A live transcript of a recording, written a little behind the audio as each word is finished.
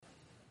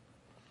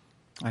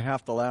I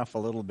have to laugh a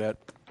little bit.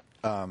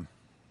 You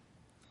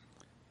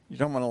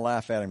don't want to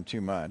laugh at him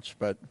too much,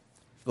 but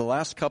for the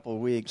last couple of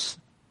weeks,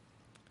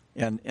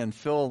 and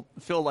Phil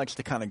likes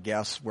to kind of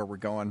guess where we're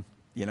going,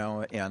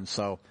 and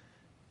so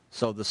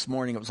this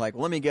morning it was like,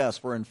 well, let me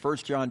guess, we're in 1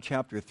 John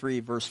chapter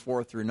 3, verse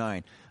 4 through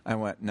 9. I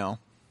went, no.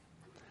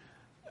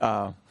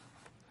 I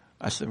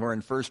said, we're in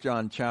 1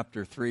 John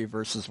chapter 3,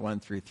 verses 1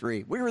 through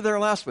 3. We were there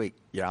last week.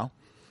 Yeah.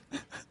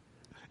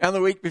 And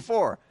the week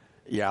before.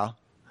 Yeah.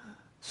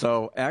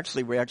 So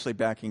we're actually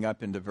backing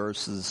up into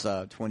verses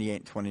 28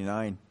 and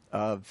 29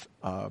 of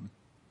 1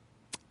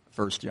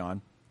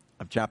 John,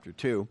 of chapter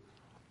 2.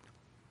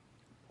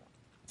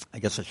 I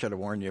guess I should have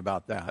warned you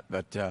about that,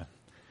 but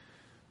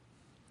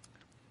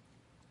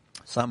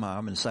somehow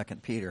I'm in 2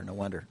 Peter, no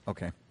wonder.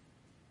 Okay.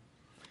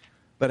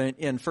 But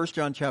in 1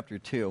 John chapter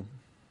 2,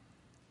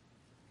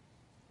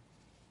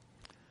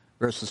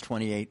 verses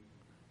 28,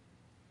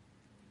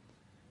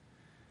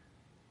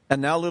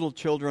 and now little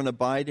children,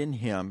 abide in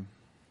him,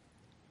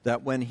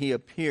 that when he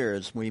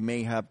appears we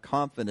may have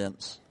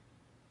confidence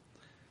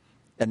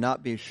and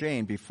not be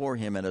ashamed before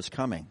him at his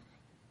coming.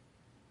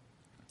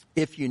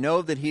 If you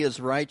know that he is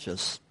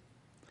righteous,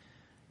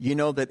 you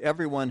know that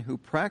everyone who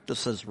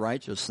practices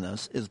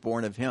righteousness is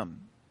born of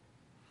him.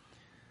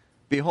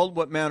 Behold,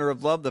 what manner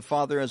of love the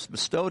Father has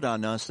bestowed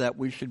on us, that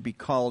we should be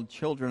called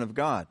children of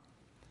God.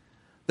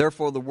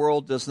 Therefore the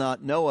world does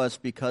not know us,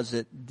 because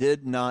it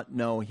did not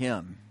know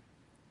him.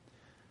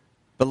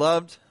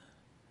 Beloved,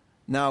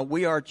 now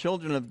we are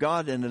children of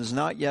God, and it has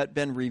not yet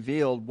been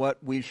revealed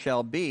what we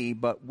shall be,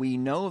 but we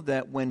know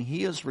that when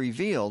he is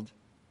revealed,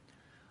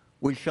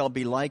 we shall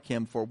be like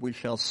him, for we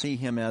shall see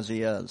him as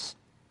he is.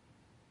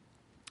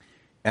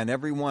 And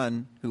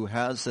everyone who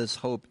has this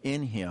hope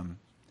in him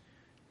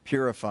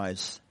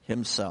purifies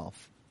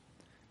himself,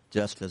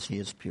 just as he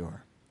is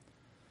pure.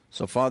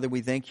 So, Father,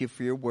 we thank you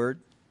for your word.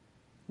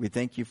 We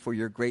thank you for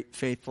your great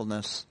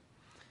faithfulness.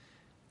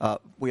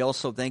 We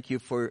also thank you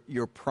for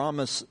your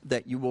promise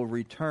that you will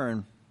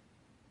return,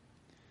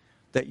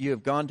 that you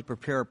have gone to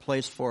prepare a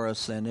place for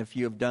us, and if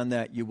you have done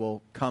that, you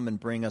will come and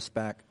bring us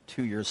back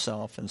to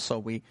yourself. And so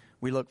we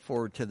look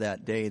forward to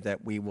that day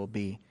that we will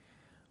be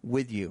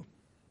with you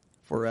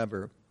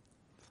forever.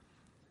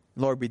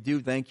 Lord, we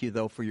do thank you,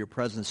 though, for your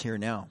presence here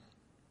now.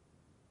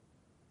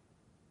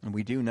 And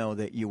we do know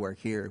that you are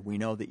here. We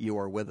know that you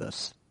are with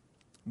us.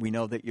 We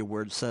know that your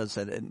word says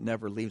that it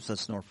never leaves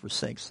us nor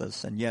forsakes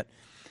us. And yet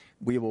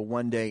we will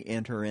one day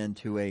enter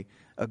into a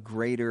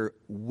greater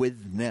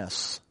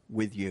witness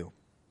with you.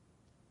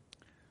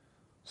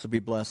 So be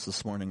blessed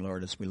this morning,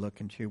 Lord, as we look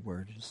into your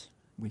words.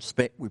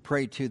 We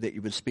pray, too, that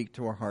you would speak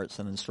to our hearts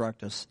and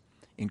instruct us,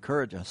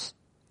 encourage us.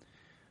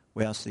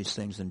 We ask these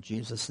things in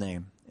Jesus'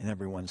 name. And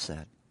everyone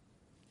said,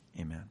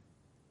 amen.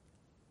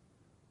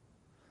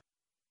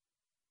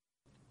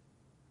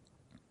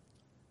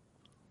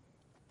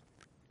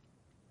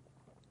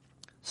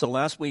 So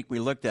last week we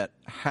looked at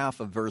half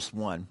of verse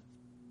 1.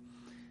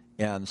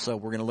 And so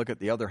we're going to look at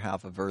the other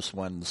half of verse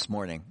 1 this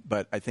morning.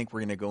 But I think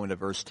we're going to go into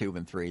verse 2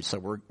 and 3. So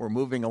we're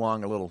moving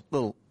along a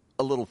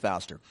little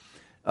faster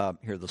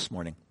here this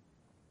morning.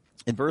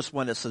 In verse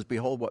 1 it says,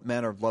 behold, what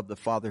manner of love the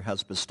Father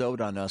has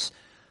bestowed on us,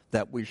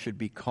 that we should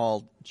be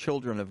called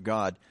children of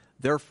God.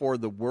 Therefore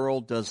the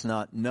world does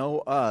not know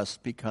us,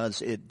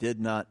 because it did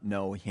not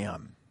know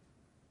him.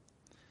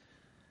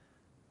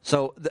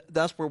 So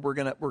that's where we're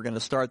gonna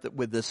start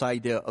with this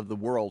idea of the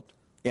world,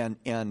 and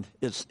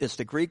it's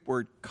the Greek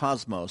word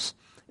cosmos.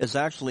 Is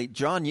actually,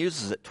 John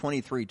uses it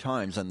 23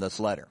 times in this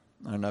letter.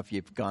 I don't know if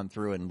you've gone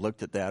through and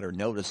looked at that or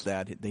noticed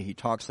that he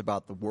talks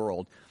about the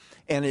world,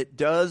 and it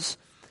does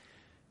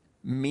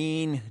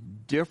mean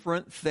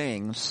different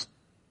things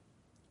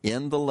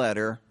in the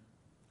letter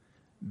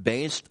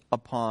based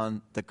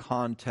upon the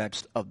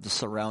context of the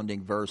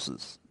surrounding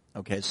verses.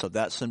 Okay, so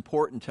that's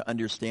important to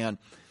understand.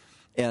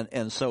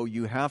 And so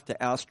you have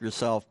to ask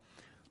yourself,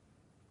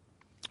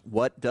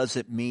 what does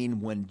it mean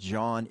when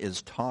John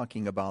is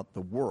talking about the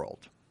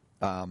world?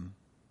 And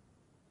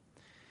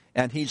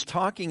he's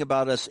talking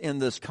about us in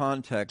this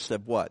context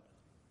of what?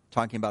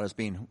 Talking about us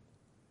being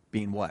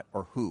what?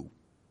 Or who?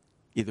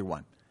 Either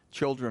one.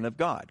 Children of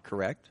God,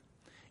 correct?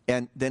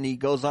 And then he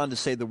goes on to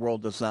say the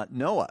world does not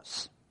know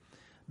us,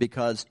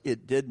 because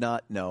it did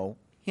not know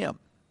him.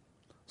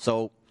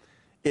 So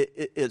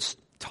it's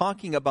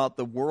talking about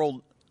the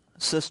world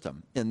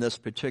system in this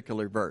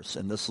particular verse,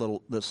 in this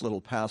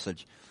little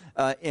passage,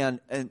 and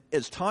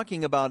it's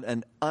talking about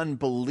an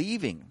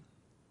unbelieving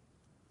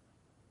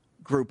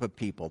group of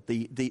people,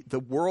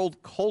 the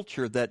world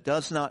culture that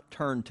does not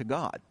turn to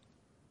God.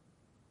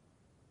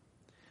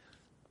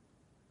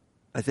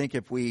 I think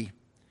if we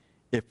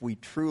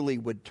truly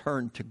would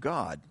turn to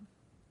God,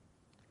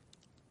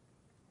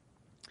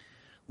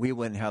 we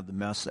wouldn't have the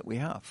mess that we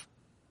have.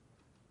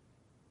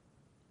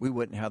 We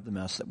wouldn't have the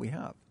mess that we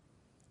have.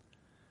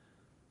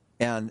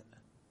 And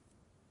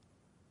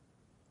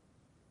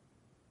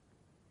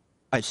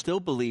I still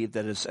believe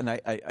that it's, and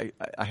I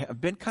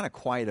have been kind of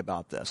quiet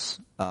about this,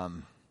 but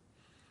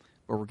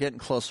we're getting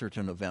closer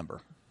to November.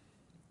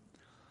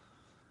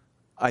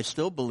 I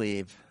still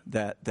believe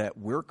that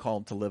we're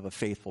called to live a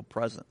faithful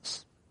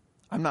presence.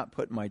 I'm not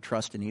putting my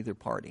trust in either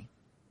party,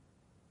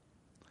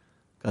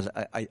 because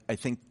I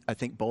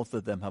think both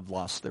of them have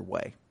lost their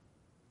way.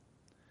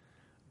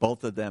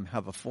 Both of them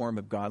have a form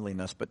of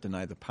godliness but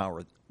deny the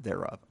power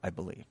thereof, I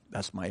believe.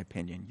 That's my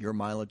opinion. Your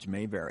mileage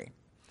may vary.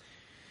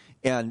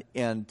 And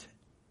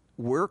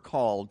we're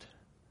called,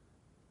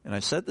 and I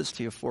said this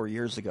to you 4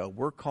 years ago,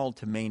 we're called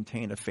to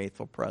maintain a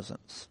faithful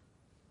presence.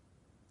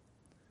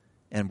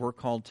 And we're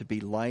called to be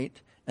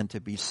light and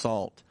to be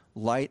salt.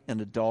 Light in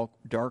a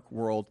dark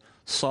world,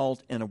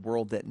 salt in a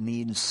world that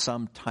needs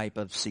some type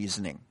of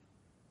seasoning.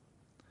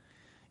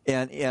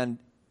 And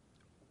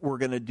we're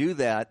going to do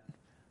that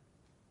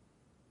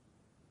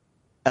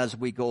as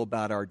we go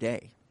about our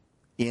day,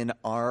 in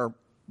our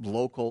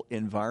local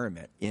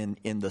environment,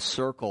 in the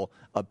circle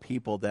of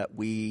people that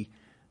we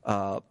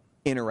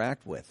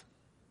interact with.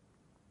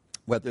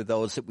 Whether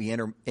those that we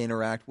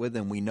interact with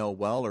and we know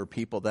well, or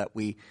people that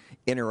we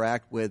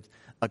interact with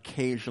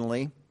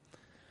occasionally,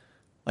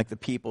 like the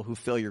people who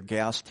fill your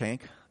gas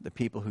tank, the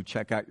people who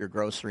check out your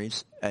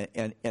groceries,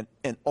 and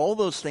all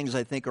those things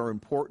I think are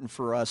important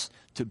for us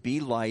to be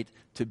light,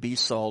 to be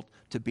salt,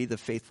 to be the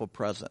faithful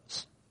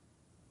presence.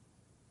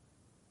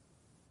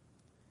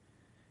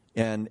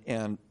 And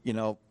you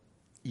know,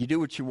 you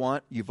do what you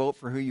want, you vote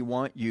for who you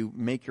want, you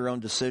make your own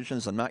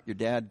decisions. I'm not your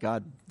dad,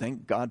 God,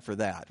 thank God for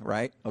that,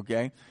 right?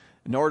 Okay?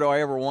 Nor do I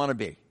ever want to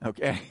be,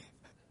 okay?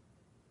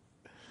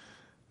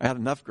 I had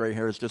enough gray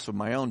hairs just with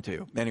my own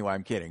too. Anyway,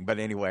 I'm kidding. But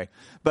anyway,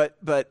 but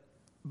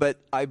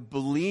I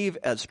believe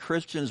as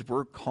Christians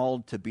we're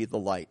called to be the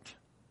light.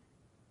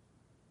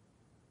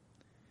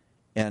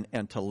 And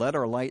to let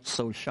our light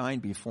so shine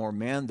before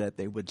men that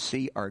they would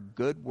see our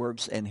good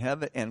works in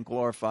heaven and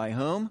glorify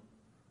whom?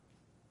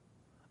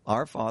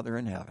 Our Father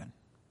in heaven.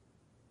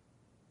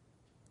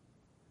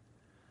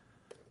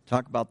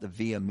 Talk about the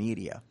via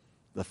media,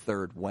 the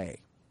third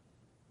way.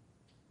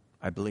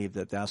 I believe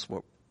that that's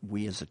what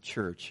we as a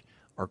church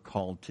are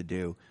called to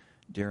do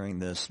during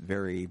this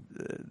very.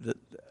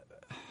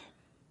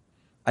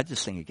 I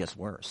just think it gets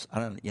worse. I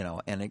don't,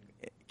 and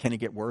can it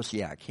get worse?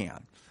 Yeah, it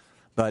can.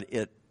 But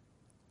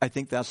I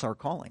think that's our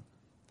calling.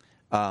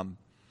 The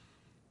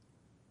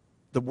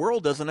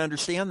world doesn't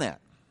understand that.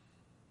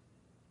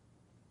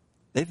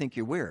 They think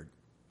you're weird.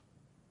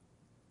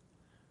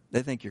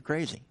 They think you're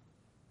crazy.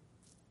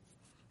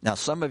 Now,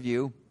 some of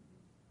you,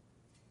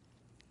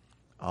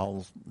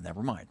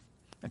 never mind.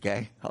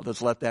 Okay? I'll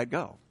just let that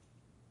go.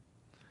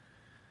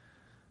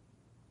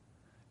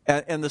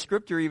 And the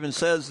scripture even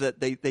says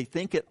that they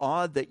think it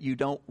odd that you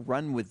don't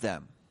run with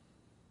them.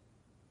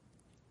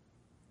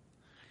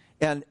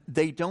 And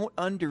they don't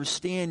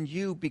understand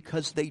you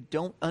because they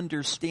don't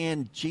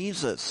understand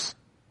Jesus.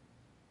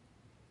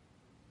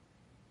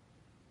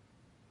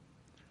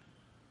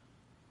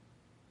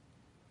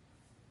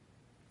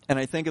 And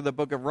I think of the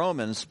book of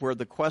Romans where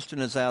the question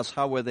is asked,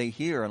 how will they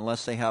hear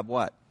unless they have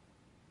what?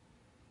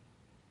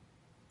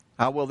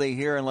 How will they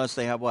hear unless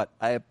they have what?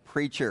 A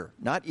preacher.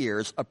 Not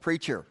ears, a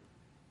preacher.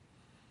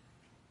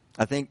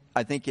 I think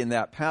in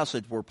that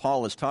passage where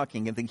Paul is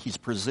talking, I think he's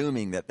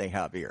presuming that they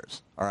have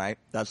ears. All right?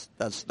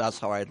 That's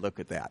how I'd look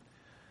at that.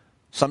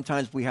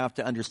 Sometimes we have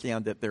to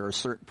understand that there are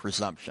certain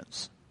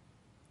presumptions.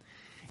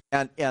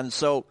 And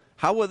so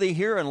how will they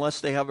hear unless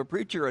they have a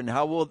preacher? And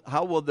how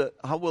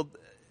will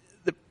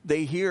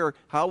they hear,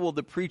 how will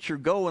the preacher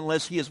go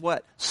unless he is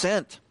what?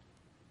 Sent.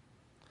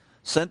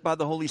 Sent by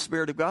the Holy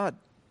Spirit of God.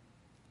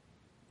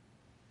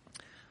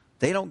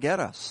 They don't get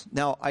us.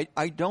 Now,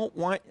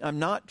 I'm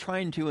not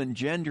trying to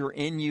engender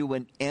in you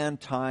an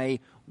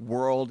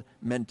anti-world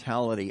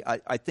mentality.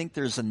 I think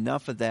there's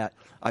enough of that,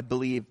 I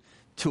believe,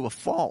 to a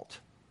fault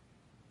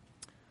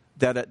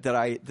that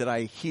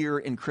I hear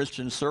in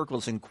Christian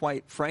circles, and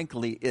quite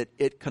frankly,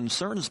 it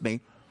concerns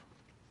me.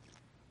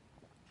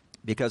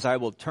 Because I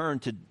will turn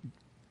to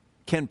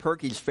Ken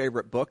Perky's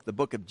favorite book, the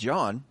book of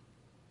John,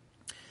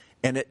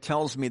 and it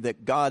tells me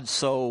that God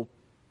so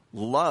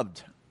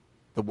loved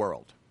the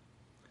world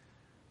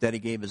that he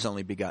gave his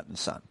only begotten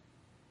Son.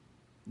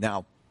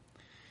 Now,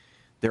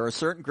 there are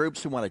certain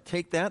groups who want to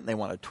take that and they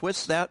want to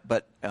twist that,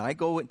 but I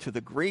go into the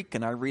Greek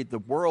and I read the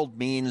world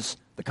means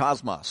the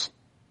cosmos,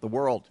 the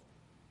world,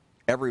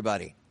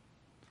 everybody.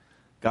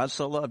 God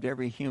so loved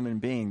every human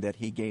being that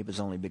he gave his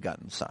only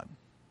begotten Son.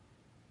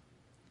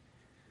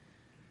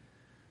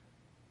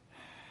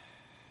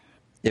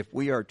 If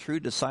we are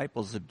true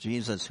disciples of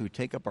Jesus who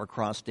take up our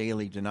cross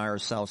daily, deny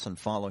ourselves, and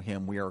follow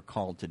him, we are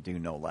called to do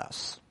no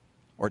less,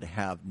 or to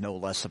have no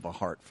less of a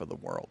heart for the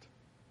world.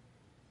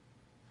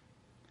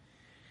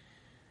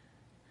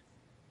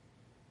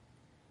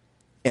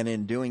 And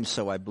in doing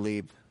so, I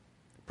believe,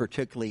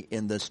 particularly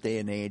in this day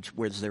and age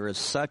where there is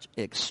such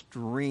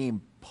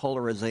extreme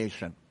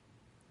polarization,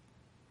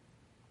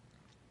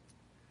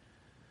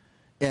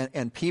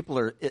 and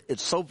people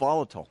it's so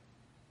volatile.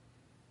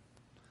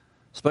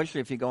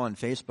 Especially if you go on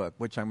Facebook,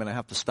 which I'm going to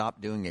have to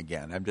stop doing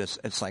again.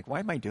 It's like, why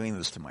am I doing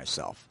this to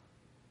myself?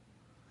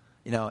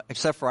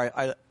 Except for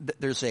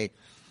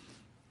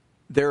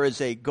there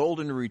is a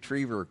golden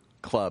retriever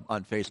club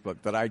on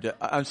Facebook that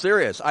I'm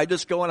serious. I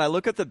just go and I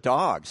look at the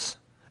dogs,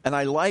 and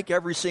I like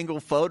every single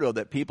photo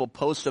that people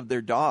post of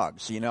their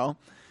dogs, you know?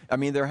 I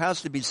mean, there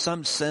has to be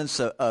some sense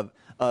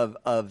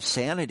of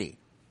sanity.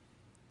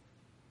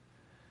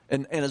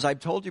 And as I've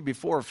told you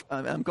before,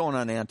 I'm going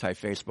on an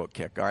anti-Facebook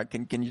kick, all right?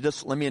 Can you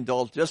just let me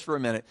indulge just for a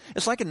minute?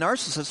 It's like a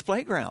narcissist's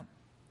playground.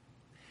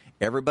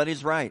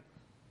 Everybody's right.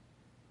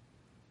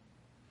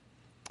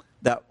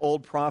 That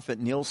old prophet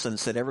Nielsen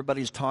said,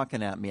 everybody's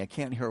talking at me. I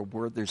can't hear a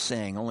word they're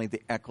saying, only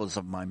the echoes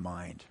of my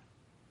mind.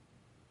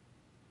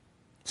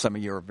 Some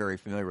of you are very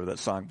familiar with that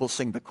song. We'll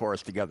sing the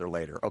chorus together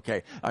later.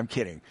 Okay, I'm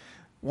kidding.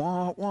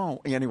 Wah, wah.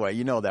 Anyway,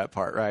 you know that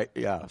part, right?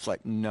 Yeah, it's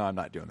like, no, I'm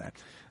not doing that.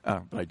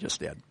 But I just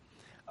did.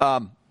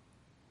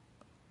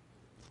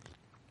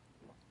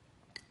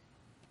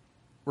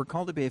 We're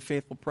called to be a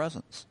faithful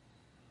presence.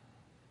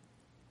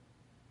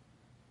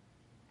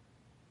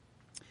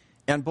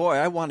 And boy,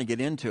 I want to get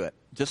into it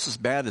just as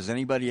bad as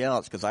anybody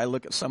else, because I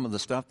look at some of the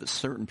stuff that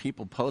certain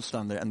people post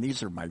on there, and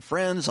these are my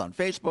friends on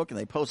Facebook, and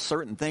they post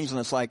certain things, and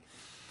it's like,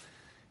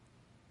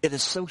 it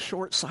is so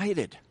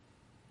short-sighted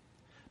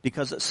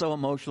because it's so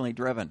emotionally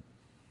driven,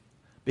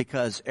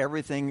 because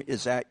everything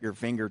is at your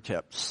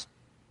fingertips.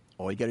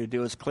 All you got to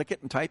do is click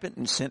it and type it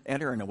and hit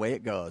enter, and away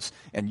it goes,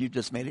 and you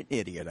just made an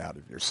idiot out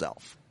of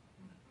yourself.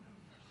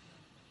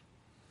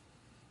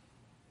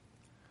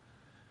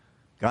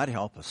 God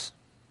help us.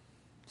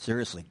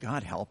 Seriously,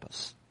 God help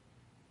us.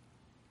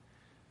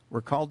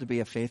 We're called to be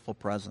a faithful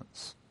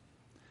presence.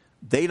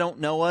 They don't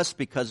know us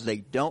because they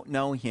don't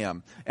know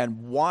Him.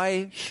 And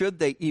why should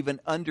they even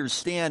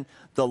understand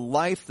the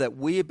life that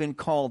we have been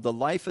called, the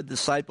life of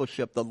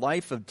discipleship, the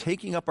life of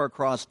taking up our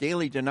cross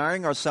daily,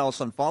 denying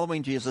ourselves and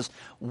following Jesus?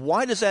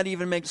 Why does that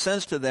even make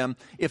sense to them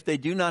if they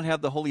do not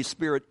have the Holy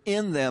Spirit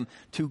in them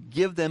to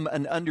give them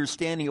an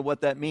understanding of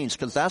what that means?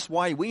 Because that's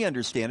why we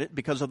understand it,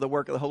 because of the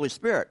work of the Holy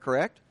Spirit,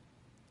 correct?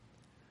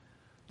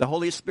 The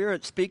Holy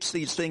Spirit speaks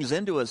these things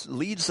into us,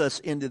 leads us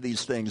into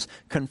these things,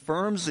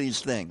 confirms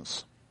these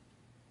things.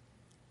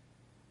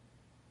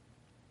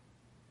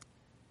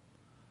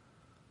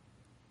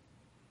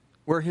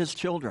 We're His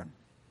children.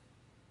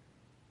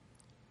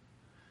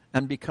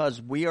 And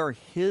because we are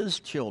His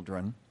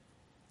children,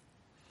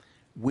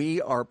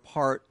 we are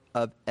part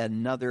of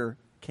another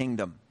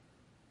kingdom.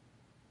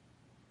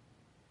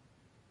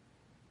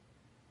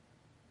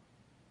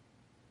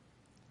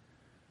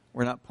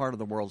 We're not part of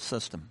the world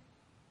system.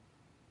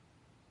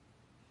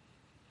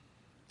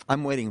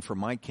 I'm waiting for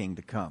my king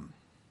to come.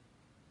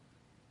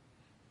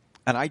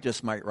 And I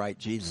just might write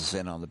Jesus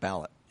in on the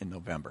ballot in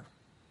November,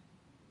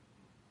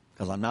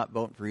 because I'm not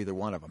voting for either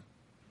one of them.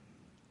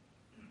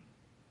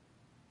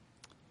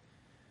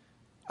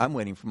 I'm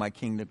waiting for my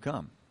king to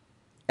come.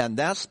 And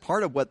that's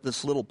part of what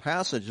this little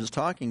passage is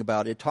talking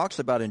about. It talks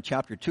about in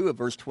chapter 2 of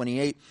verse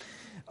 28,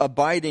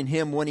 abide in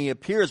Him. When He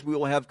appears, we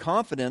will have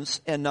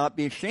confidence and not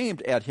be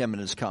ashamed at Him in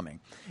His coming.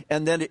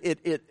 And then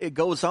it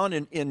goes on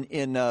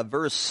in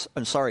verse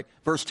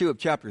 2 of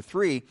chapter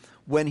 3,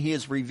 when He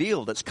is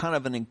revealed. It's kind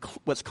of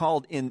what's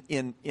called in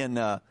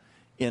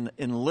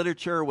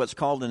literature, what's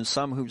called in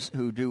some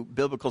who do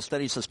biblical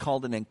studies, is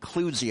called an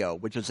inclusio,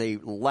 which is a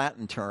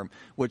Latin term,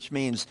 which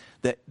means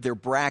that they're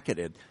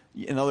bracketed.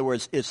 In other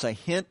words, it's a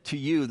hint to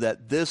you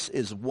that this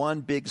is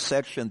one big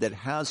section that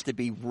has to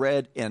be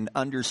read and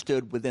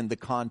understood within the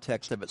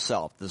context of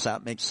itself. Does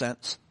that make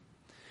sense?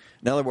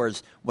 In other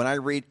words, when I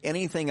read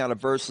anything out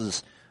of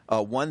verses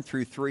 1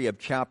 through 3 of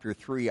chapter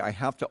 3, I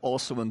have to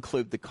also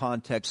include the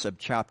context of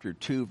chapter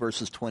 2,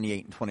 verses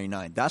 28 and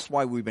 29. That's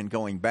why we've been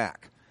going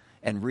back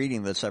and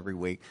reading this every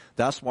week.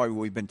 That's why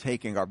we've been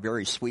taking our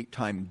very sweet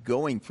time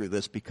going through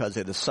this, because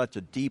it is such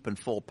a deep and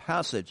full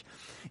passage.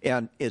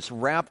 And it's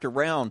wrapped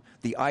around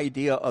the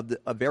idea of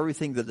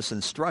everything that is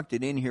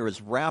instructed in here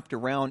is wrapped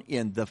around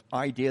in the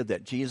idea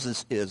that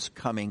Jesus is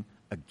coming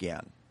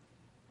again.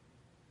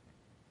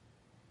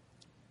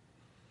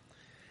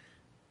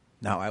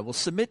 Now, I will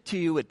submit to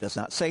you, it does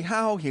not say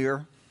how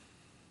here.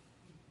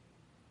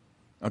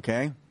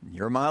 Okay?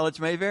 Your mileage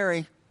may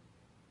vary.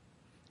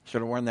 Should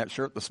have worn that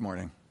shirt this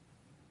morning.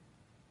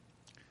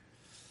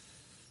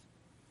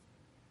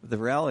 The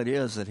reality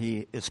is that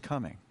He is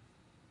coming.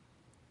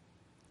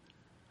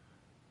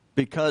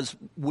 Because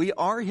we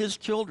are His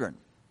children.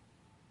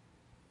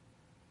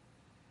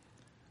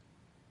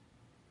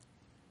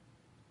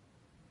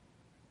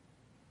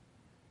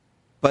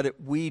 But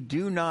we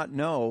do not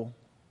know,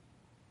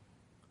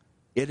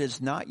 it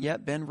has not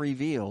yet been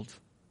revealed,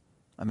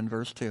 I'm in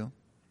verse 2,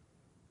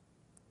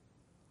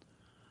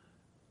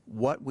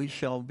 what we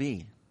shall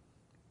be.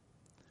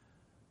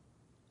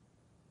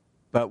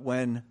 But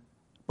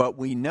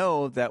we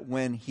know that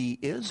when He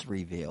is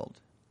revealed,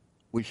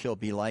 we shall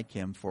be like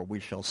Him, for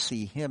we shall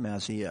see Him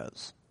as He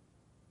is.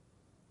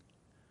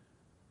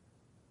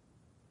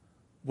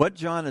 What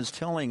John is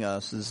telling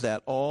us is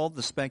that all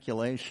the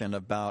speculation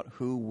about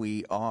who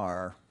we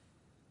are,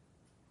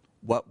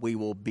 what we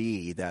will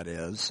be,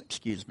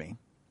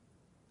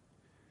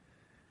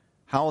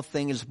 how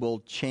things will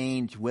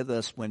change with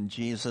us when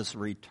Jesus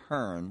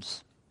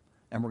returns,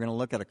 and we're going to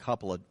look at a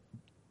couple of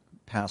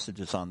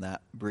passages on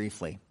that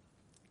briefly.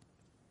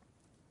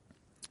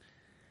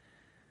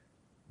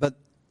 But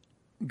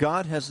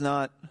God has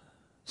not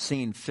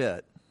seen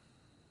fit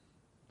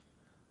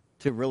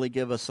to really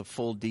give us a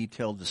full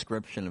detailed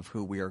description of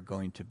who we are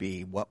going to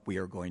be, what we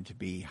are going to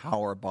be,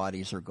 how our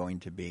bodies are going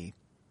to be.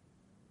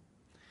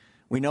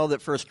 We know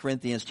that 1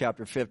 Corinthians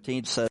chapter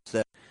 15 says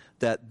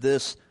that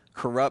this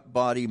corrupt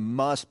body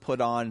must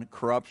put on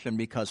corruption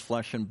because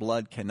flesh and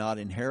blood cannot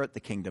inherit the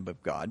kingdom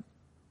of God.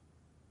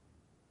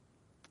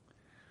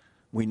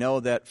 We know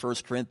that 1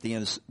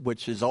 Corinthians,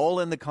 which is all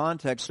in the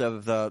context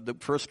of the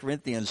 1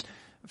 Corinthians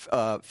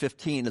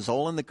 15 is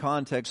all in the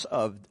context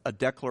of a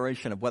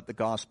declaration of what the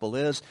gospel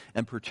is,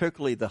 and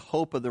particularly the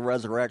hope of the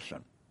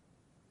resurrection.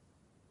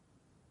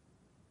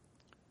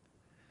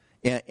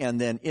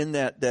 And then in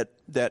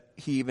that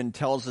he even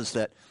tells us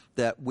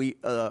that we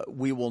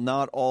will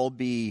not all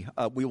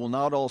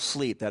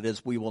sleep. That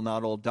is, we will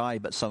not all die,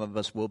 but some of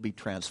us will be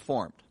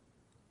transformed.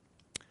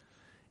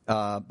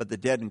 But the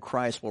dead in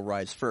Christ will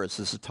rise first.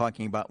 This is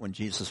talking about when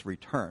Jesus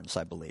returns,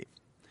 I believe.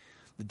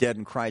 The dead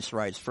in Christ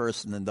rise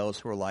first, and then those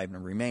who are alive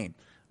and remain.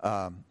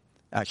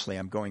 Actually,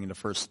 I'm going into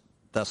 1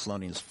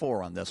 Thessalonians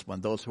 4 on this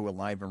one. Those who are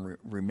alive and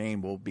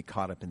remain will be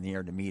caught up in the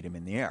air to meet him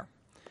in the air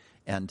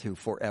and to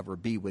forever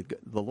be with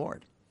the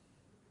Lord.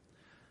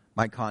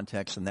 My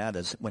context in that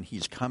is when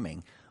he's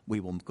coming, we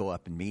will go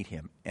up and meet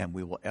him, and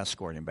we will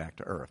escort him back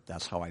to earth.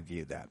 That's how I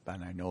view that.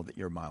 And I know that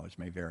your mileage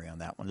may vary on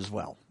that one as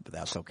well, but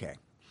that's okay.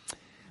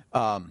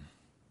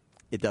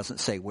 It doesn't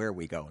say where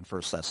we go in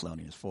 1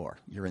 Thessalonians 4.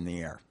 You're in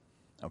the air.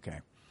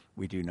 Okay.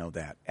 We do know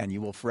that. And you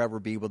will forever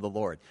be with the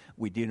Lord.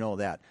 We do know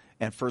that.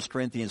 And 1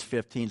 Corinthians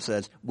 15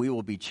 says, we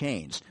will be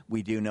changed.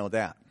 We do know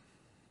that.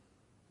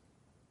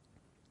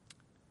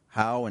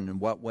 How and in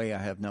what way, I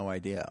have no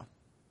idea.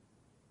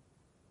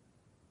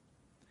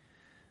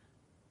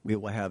 We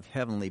will have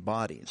heavenly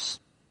bodies.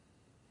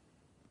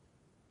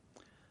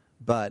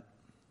 But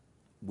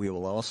we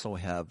will also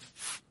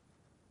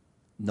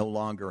no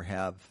longer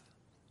have,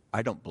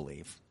 I don't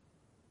believe,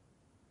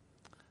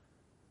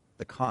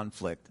 the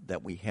conflict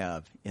that we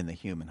have in the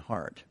human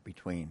heart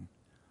between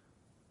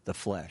the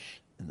flesh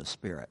and the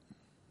spirit.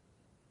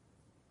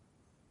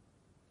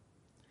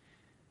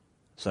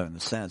 So in a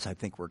sense, I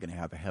think we're going to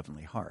have a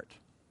heavenly heart.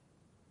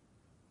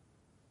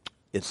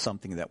 It's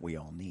something that we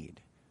all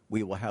need.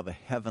 We will have a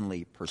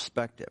heavenly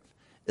perspective.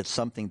 It's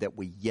something that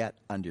we yet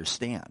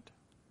understand.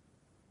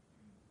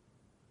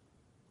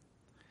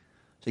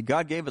 See,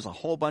 God gave us a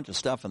whole bunch of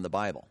stuff in the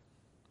Bible,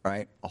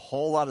 right? A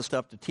whole lot of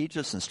stuff to teach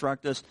us,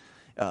 instruct us,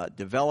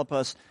 develop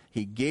us.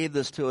 He gave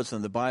this to us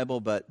in the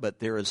Bible, but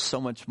there is so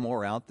much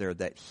more out there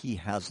that he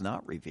has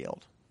not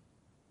revealed.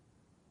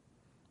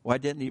 Why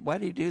did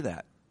he do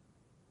that?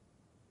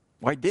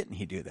 Why didn't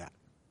he do that?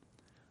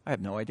 I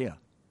have no idea.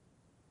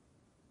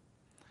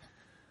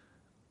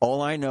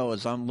 All I know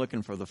is I'm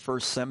looking for the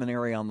first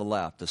seminary on the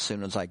left as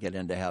soon as I get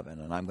into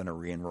heaven, and I'm going to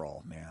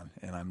re-enroll, man,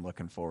 and I'm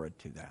looking forward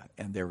to that.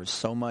 And there is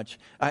so much.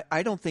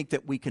 I don't think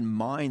that we can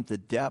mine the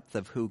depth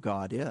of who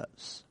God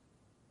is.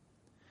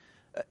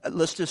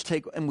 Let's just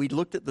take, and we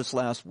looked at this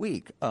last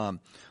week,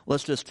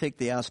 let's just take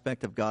the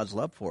aspect of God's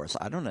love for us.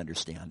 I don't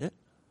understand it.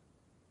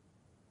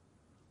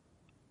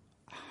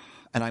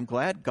 And I'm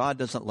glad God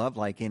doesn't love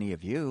like any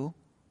of you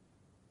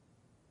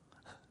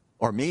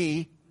or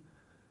me.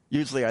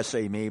 Usually I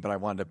say me, but I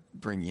wanted to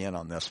bring you in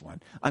on this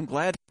one. I'm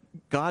glad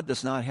God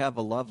does not have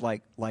a love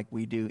like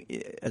we do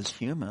as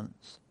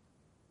humans.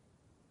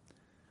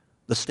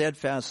 The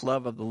steadfast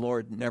love of the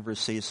Lord never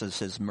ceases.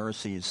 His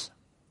mercies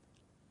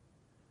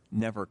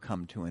never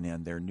come to an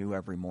end. They're new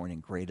every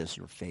morning. Great is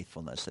your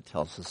faithfulness. It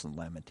tells us in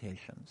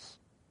Lamentations.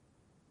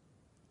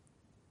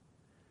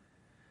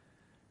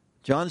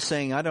 John's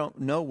saying, I don't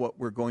know what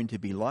we're going to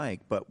be like,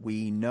 but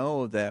we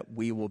know that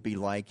we will be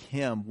like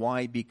him.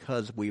 Why?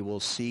 Because we will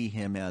see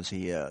him as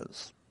he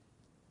is.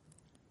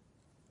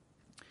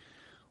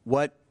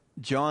 What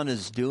John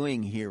is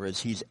doing here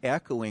is he's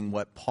echoing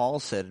what Paul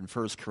said in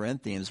 1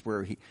 Corinthians,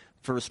 where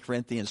 1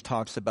 Corinthians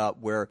talks about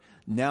where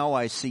now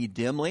I see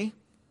dimly,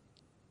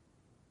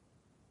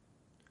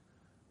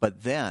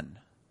 but then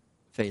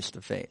face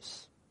to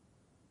face.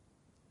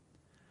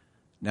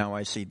 Now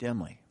I see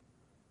dimly.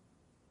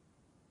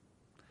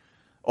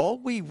 All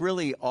we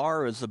really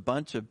are is a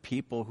bunch of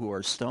people who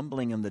are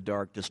stumbling in the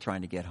dark just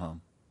trying to get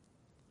home.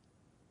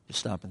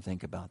 Just stop and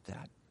think about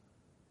that.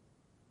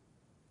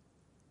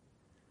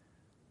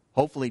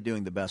 Hopefully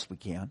doing the best we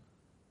can.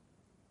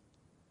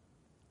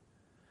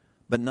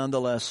 But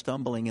nonetheless,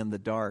 stumbling in the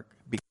dark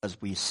because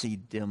we see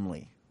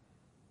dimly.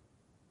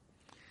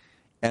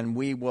 And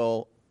we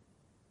will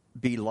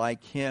be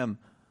like him.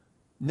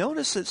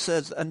 Notice it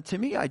says, and to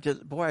me,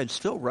 I'm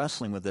still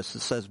wrestling with this. It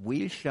says,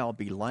 we shall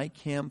be like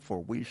him, for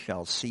we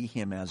shall see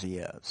him as he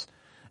is.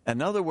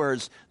 In other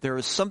words, there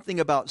is something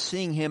about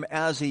seeing him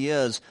as he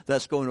is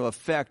that's going to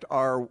affect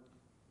our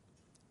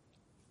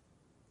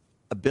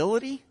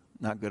ability,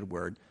 not good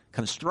word,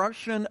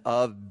 construction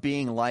of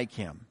being like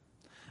him.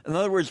 In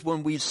other words,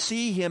 when we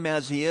see him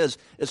as he is,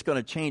 it's going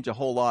to change a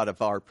whole lot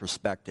of our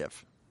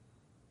perspective.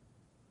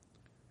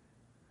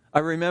 I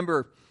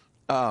remember,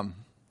 I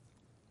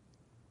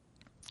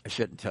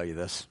shouldn't tell you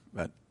this,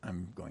 but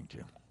I'm going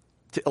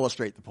to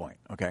illustrate the point,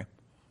 okay?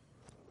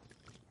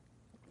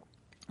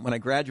 When I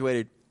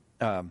graduated,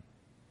 the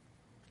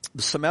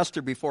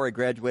semester before I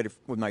graduated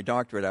with my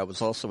doctorate, I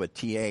was also a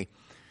TA,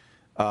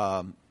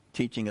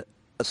 teaching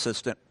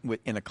assistant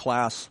in a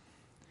class,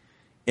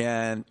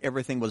 and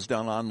everything was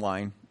done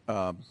online.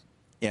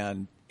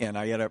 And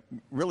I had a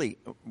really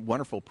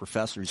wonderful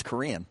professor. He's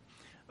Korean,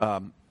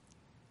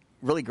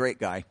 really great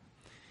guy.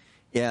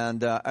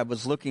 And I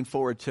was looking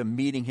forward to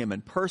meeting him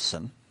in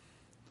person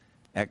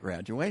at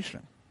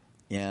graduation.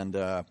 And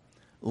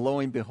lo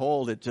and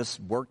behold, it just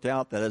worked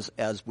out that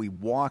as we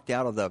walked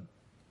out of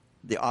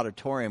the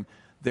auditorium,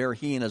 there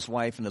he and his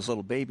wife and his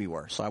little baby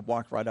were. So I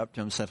walked right up to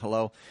him and said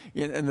hello.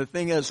 And the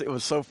thing is, it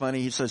was so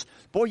funny. He says,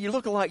 "Boy, you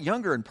look a lot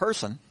younger in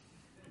person."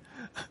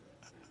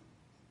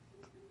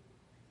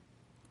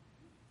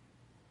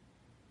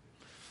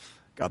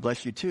 God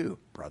bless you too,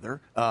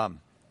 brother. I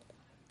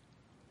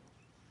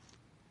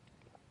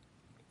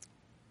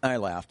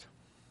laughed.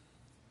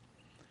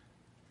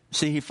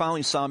 See, he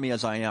finally saw me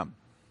as I am.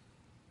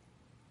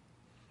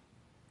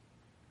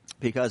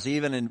 Because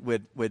even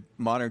with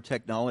modern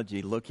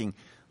technology, looking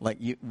like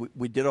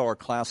we did all our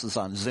classes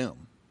on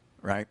Zoom,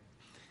 right?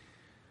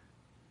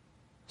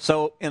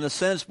 So, in a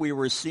sense, we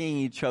were seeing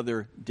each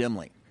other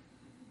dimly.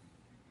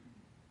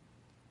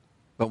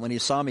 But when he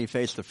saw me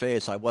face to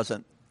face, I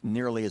wasn't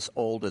nearly as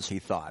old as he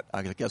thought.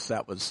 I guess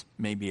that was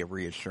maybe a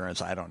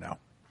reassurance. I don't know.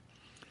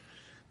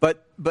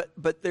 But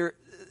there,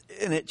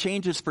 and it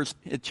changed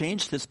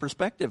his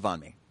perspective on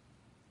me.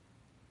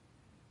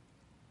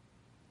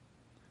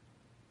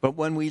 But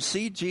when we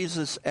see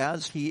Jesus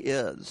as he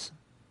is,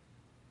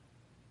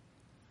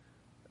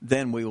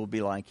 then we will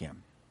be like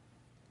him.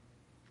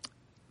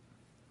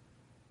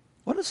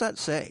 What does that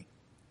say?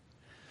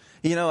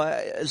 You know,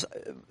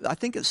 I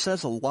think it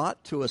says a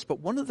lot to us,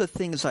 but one of the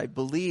things I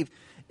believe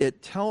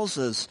it tells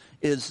us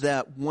is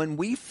that when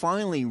we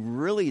finally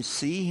really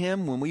see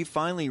him, when we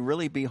finally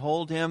really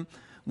behold him,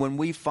 when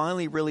we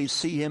finally really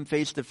see him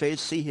face to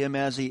face, see him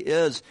as he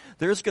is,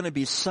 there's going to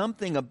be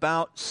something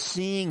about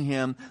seeing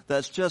him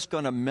that's just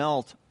going to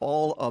melt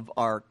all of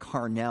our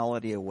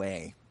carnality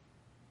away.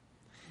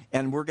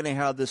 And we're going to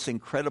have this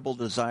incredible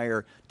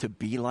desire to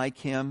be like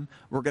him.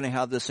 We're going to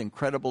have this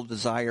incredible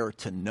desire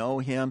to know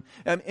him.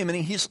 I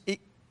mean, he's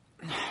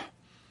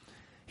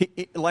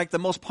like the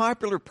most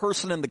popular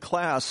person in the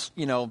class,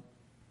 you know,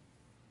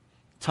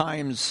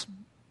 times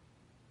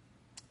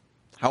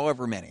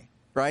however many,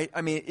 right?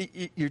 I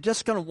mean, you're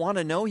just going to want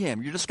to know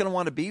him. You're just going to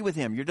want to be with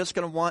him. You're just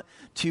going to want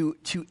to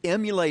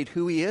emulate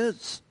who he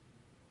is.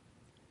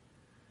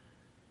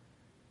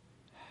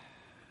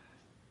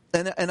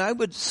 And I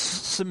would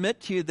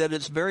submit to you that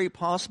it's very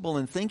possible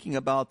in thinking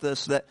about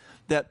this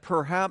that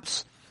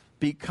perhaps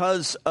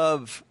because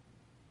of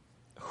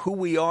who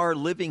we are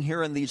living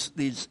here in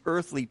these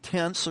earthly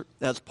tents,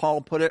 as Paul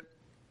put it,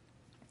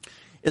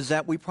 is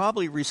that we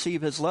probably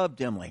receive his love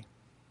dimly.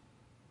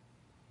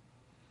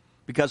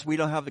 Because we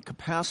don't have the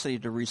capacity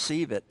to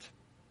receive it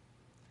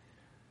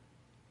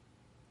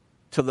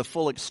to the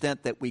full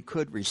extent that we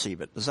could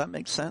receive it. Does that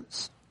make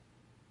sense?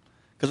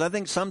 Because I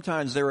think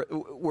sometimes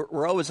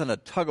we're always in a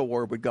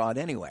tug-of-war with God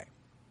anyway.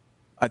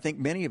 I think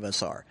many of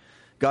us are.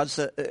 God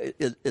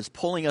is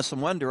pulling us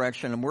in one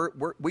direction, and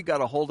we got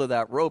a hold of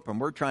that rope,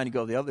 and we're trying to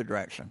go the other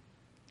direction.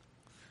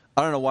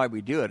 I don't know why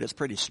we do it. It's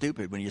pretty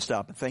stupid when you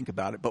stop and think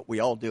about it, but we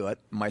all do it,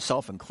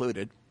 myself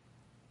included.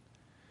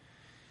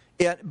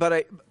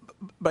 But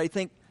I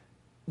think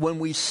when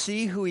we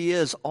see who he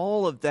is,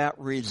 all of that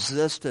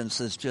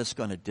resistance is just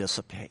going to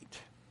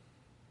dissipate.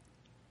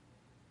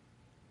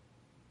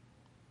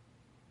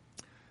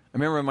 I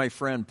remember my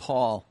friend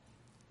Paul.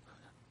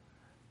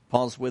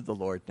 Paul's with the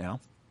Lord now.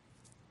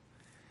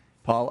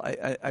 Paul,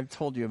 I've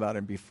told you about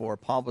him before.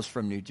 Paul was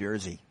from New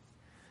Jersey.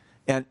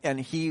 And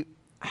it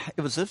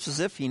was as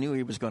if he knew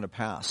he was going to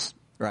pass,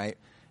 right?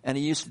 And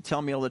he used to tell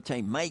me all the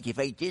time, "Mike, if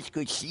I just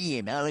could see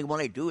him, all I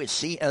want to do is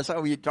see him." That's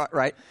how he talked,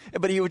 right?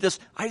 But he would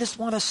I just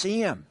want to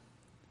see him.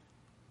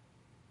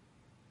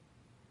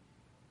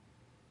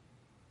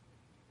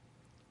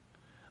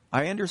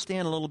 I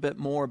understand a little bit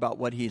more about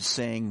what he's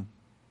saying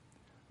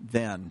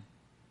then.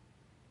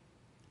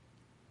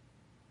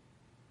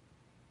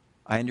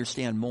 I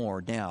understand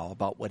more now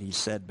about what he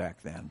said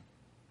back then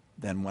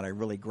than what I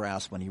really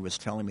grasped when he was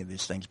telling me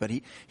these things. But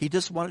he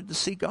just wanted to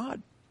see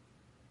God.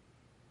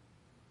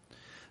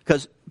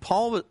 Because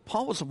Paul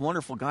was a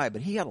wonderful guy,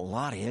 but he had a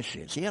lot of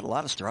issues. He had a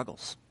lot of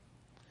struggles.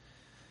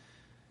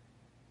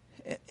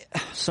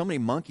 So many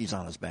monkeys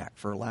on his back,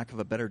 for lack of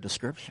a better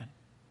description.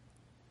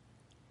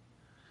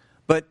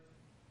 But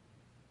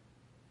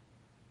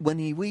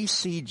when we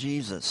see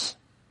Jesus,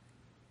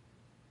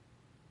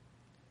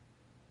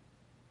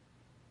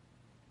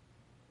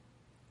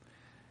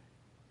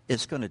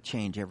 it's going to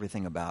change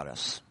everything about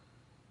us.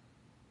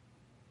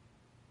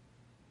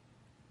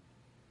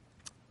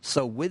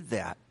 So with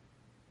that,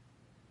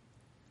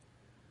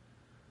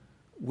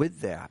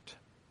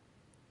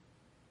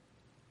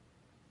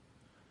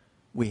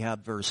 we have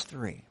verse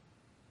 3.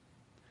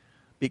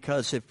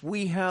 Because if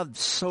we have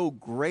so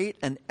great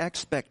an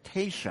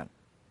expectation,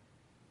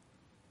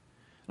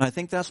 and I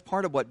think that's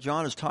part of what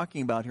John is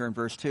talking about here in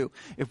verse 2.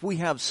 If we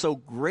have so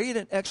great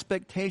an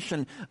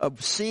expectation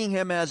of seeing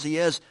him as he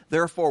is,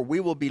 therefore we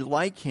will be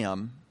like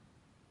him.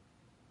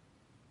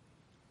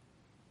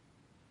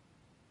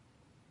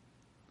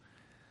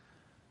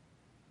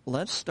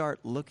 Let's start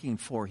looking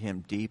for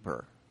him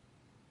deeper,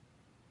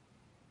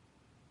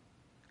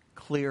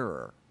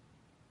 clearer,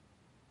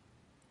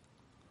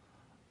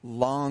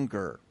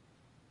 longer,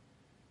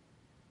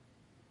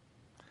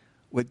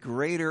 with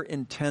greater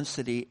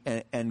intensity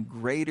and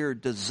greater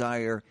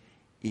desire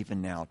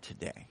even now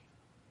today.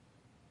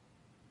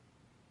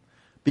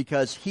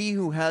 Because he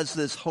who has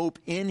this hope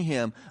in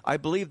him, I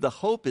believe the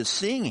hope is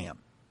seeing him.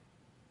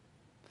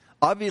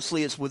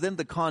 Obviously, it's within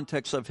the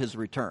context of his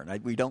return.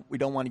 We don't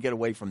want to get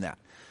away from that.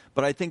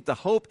 But I think the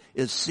hope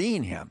is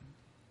seeing him.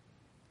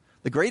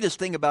 The greatest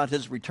thing about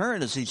his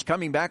return is he's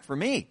coming back for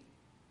me.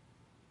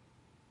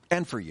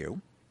 And for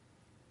you.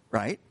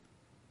 Right?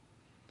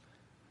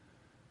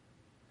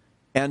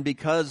 And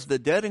because the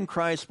dead in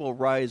Christ will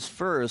rise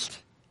first,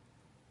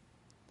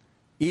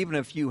 even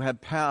if you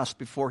have passed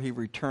before he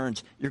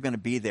returns, you're going to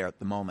be there at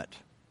the moment.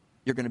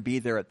 You're going to be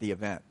there at the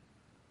event.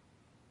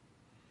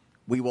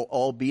 We will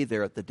all be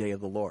there at the day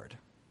of the Lord.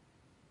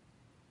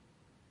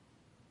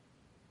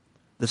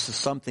 This is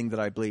something that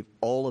I believe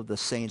all of the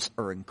saints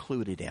are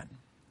included in.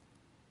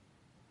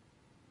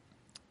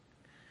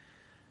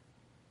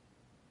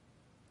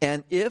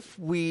 And if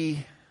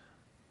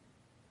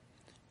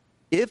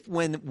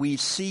when we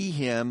see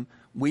him,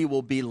 we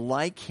will be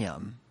like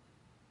him,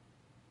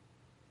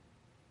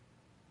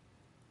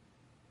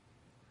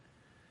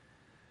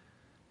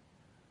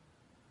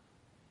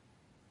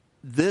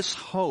 this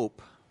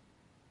hope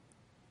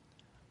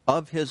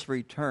of his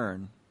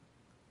return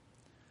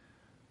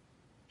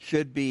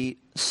should be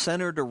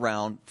centered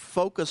around,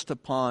 focused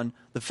upon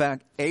the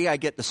fact, A, I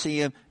get to see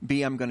him,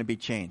 B, I'm going to be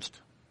changed.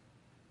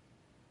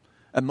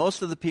 And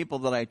most of the people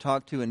that I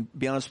talk to, and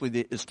be honest with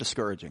you, it's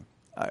discouraging,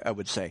 I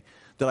would say,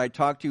 that I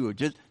talk to who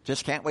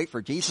just can't wait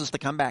for Jesus to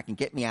come back and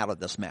get me out of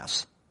this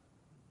mess.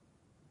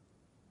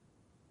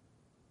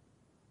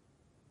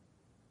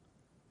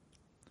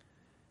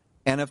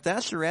 And if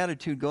that's your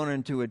attitude going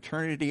into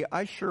eternity,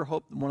 I sure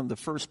hope one of the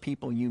first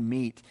people you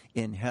meet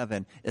in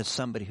heaven is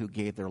somebody who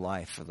gave their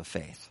life for the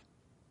faith.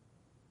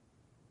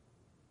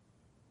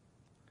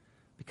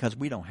 Because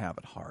we don't have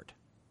it hard.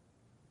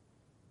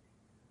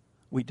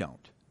 We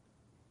don't.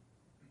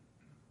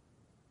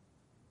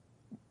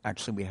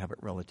 Actually, we have it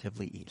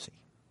relatively easy.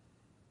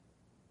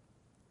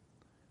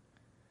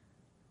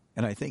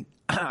 And I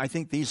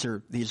think these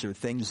are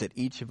things that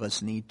each of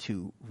us need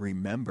to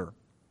remember.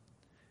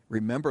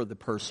 Remember the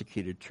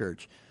persecuted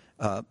church,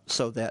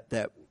 so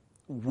that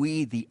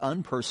we, the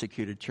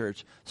unpersecuted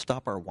church,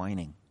 stop our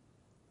whining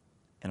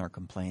and our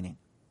complaining.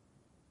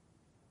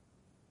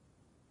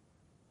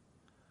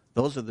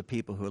 Those are the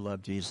people who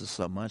love Jesus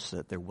so much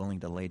that they're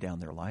willing to lay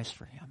down their lives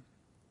for him.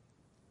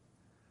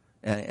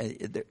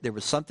 And there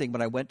was something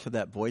when I went to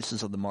that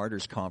Voices of the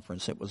Martyrs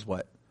conference. It was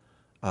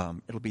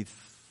it'll be, I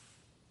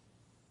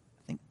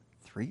think,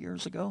 3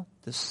 years ago,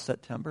 this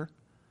September.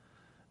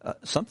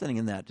 Something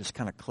in that just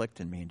kind of clicked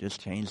in me and just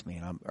changed me.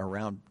 And I'm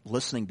around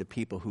listening to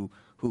people who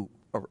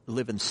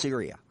live in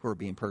Syria, who are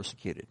being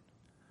persecuted,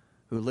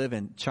 who live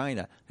in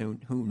China,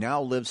 who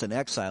now lives in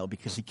exile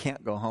because he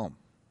can't go home.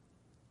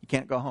 He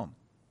can't go home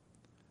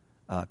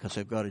because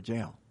they'll go to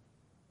jail.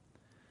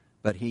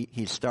 But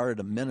he started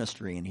a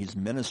ministry, and he's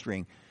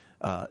ministering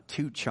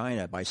to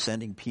China by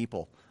sending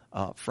people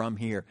from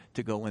here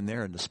to go in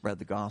there and to spread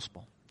the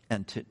gospel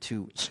and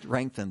to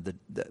strengthen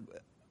the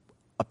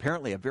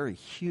apparently a very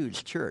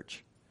huge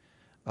church,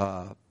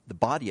 the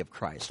body of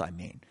Christ, I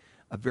mean,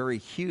 a very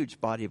huge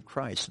body of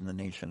Christ in the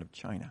nation of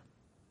China.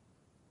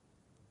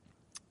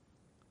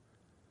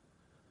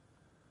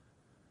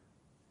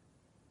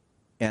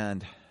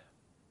 And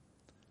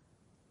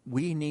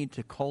we need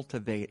to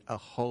cultivate a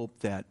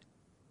hope that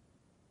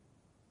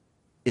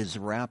is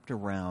wrapped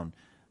around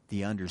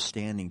the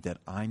understanding that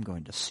I'm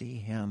going to see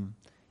him,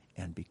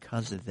 and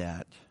because of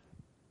that,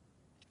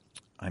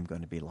 I'm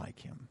going to be like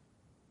him.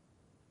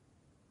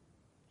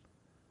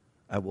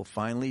 I will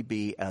finally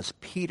be, as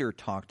Peter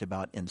talked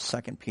about in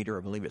 2 Peter,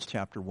 I believe it's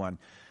chapter 1,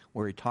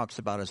 where he talks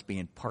about us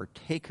being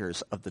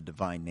partakers of the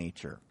divine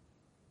nature.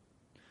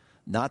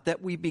 Not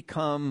that we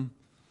become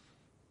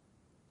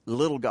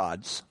little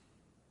gods,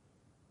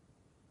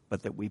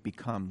 but that we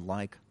become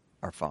like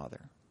our Father.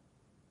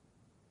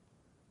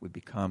 We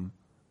become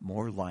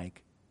more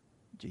like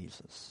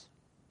Jesus.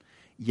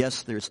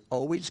 Yes, there's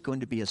always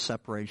going to be a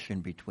separation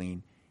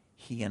between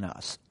he and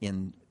us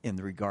in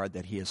the regard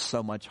that he is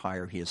so much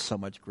higher, he is so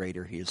much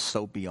greater, he is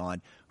so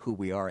beyond who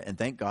we are. And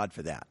thank God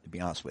for that, to be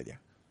honest with you.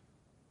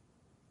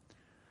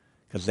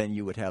 Because then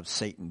you would have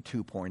Satan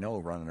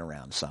 2.0 running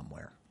around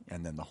somewhere.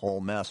 And then the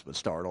whole mess would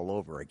start all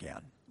over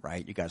again,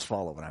 right? You guys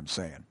follow what I'm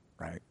saying,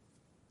 right?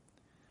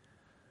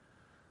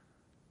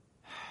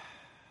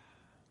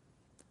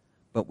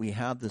 But we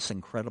have this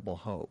incredible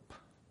hope.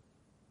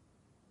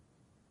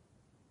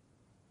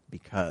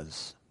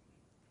 because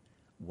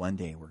one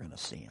day we're going to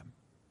see him.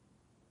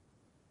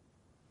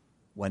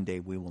 One day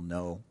we will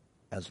know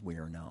as we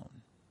are known.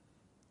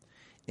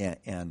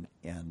 And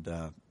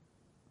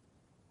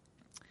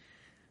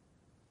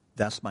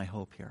that's my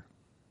hope here.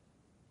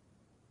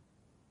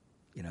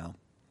 You know,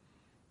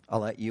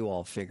 I'll let you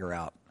all figure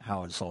out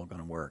how it's all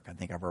going to work. I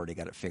think I've already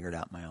got it figured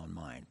out in my own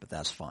mind, but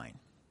that's fine.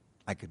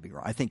 I could be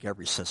wrong. I think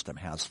every system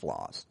has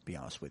flaws, to be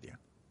honest with you.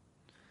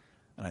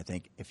 And I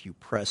think if you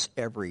press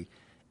every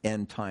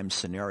end time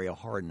scenario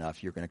hard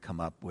enough, you're going to come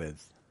up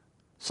with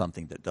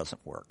something that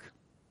doesn't work,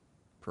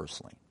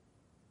 personally,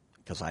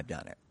 because I've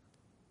done it.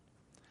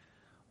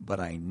 But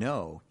I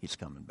know he's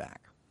coming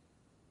back.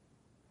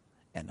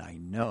 And I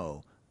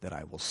know that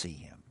I will see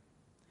him.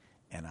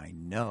 And I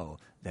know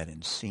that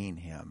in seeing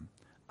him,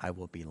 I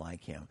will be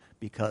like him.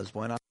 Because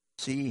when I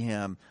see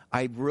him,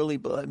 I really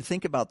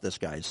think about this,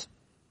 guys.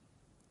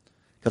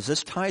 Because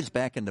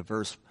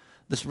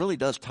this really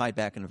does tie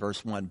back into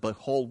verse 1.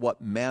 Behold,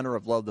 what manner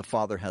of love the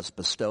Father has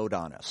bestowed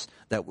on us,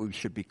 that we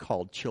should be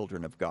called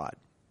children of God.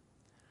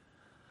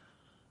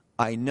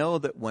 I know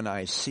that when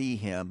I see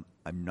him,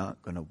 I'm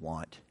not going to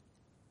want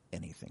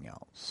anything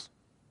else.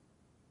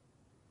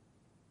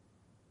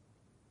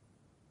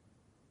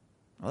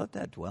 I'll let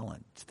that dwell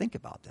in. Think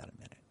about that a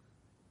minute.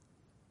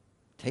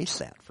 Taste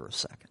that for a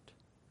second.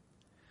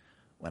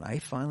 When I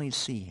finally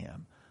see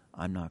him,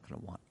 I'm not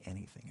going to want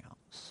anything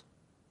else.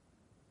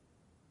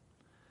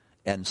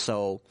 And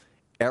so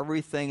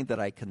everything that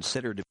I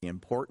consider to be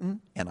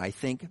important, and I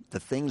think the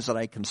things that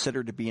I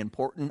consider to be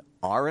important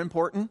are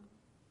important,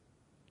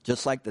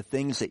 just like the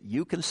things that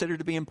you consider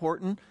to be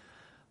important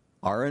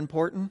are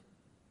important.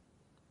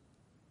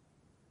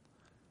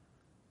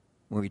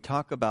 When we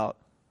talk about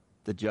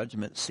the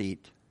judgment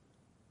seat,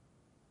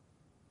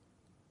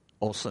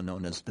 also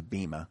known as the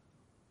Bema,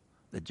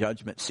 the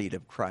judgment seat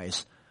of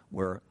Christ,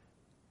 where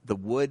the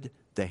wood,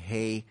 the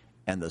hay,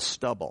 and the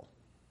stubble,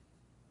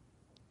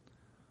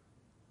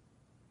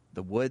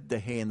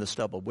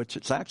 which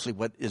is actually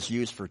what is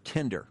used for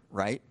tinder,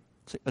 right?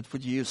 That's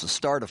what you use to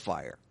start a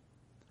fire,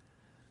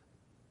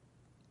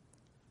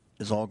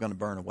 is all going to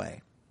burn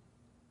away.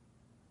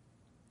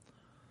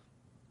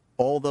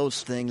 All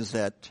those things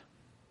that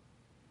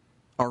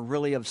are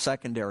really of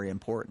secondary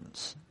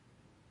importance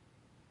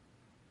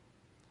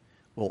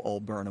will all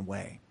burn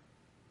away.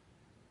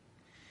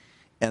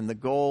 And the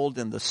gold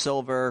and the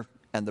silver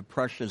and the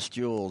precious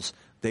jewels,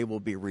 they will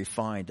be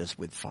refined as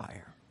with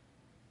fire.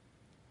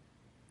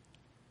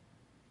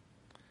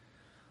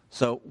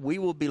 So we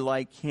will be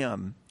like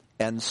him.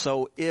 And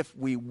so if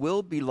we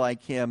will be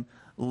like him,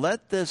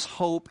 let this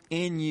hope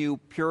in you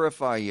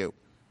purify you.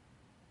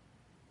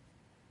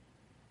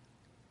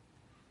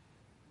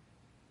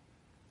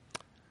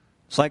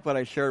 It's like what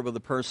I shared with a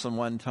person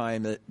one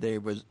time, that they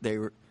were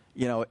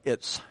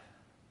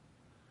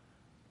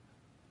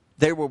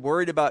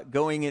worried about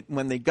going in,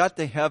 when they got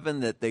to heaven,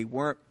 that they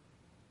weren't,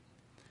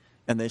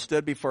 and they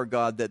stood before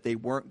God, that they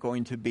weren't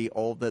going to be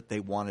all that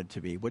they wanted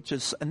to be, which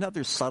is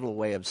another subtle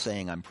way of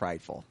saying I'm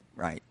prideful,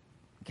 right?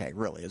 Okay,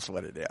 really is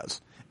what it is.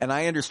 And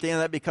I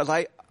understand that because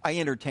I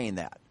entertain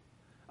that.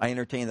 I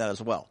entertain that as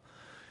well.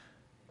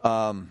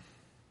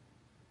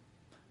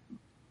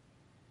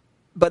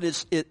 But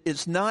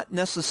it's not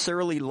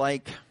necessarily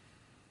like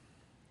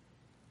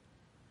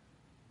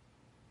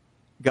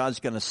God's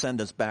going to send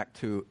us back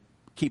to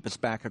keep us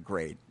back a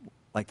grade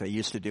like they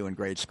used to do in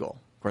grade school.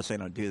 Of course, they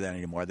don't do that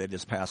anymore. They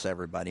just pass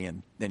everybody,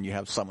 and then you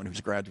have someone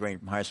who's graduating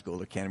from high school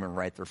that can't even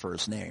write their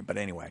first name. But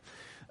anyway,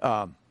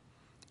 I'm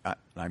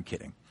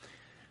kidding.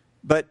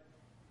 But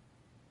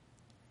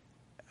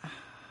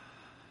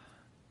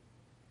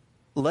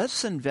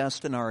let's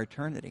invest in our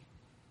eternity.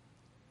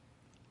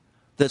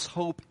 This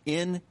hope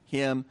in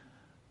him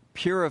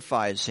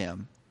purifies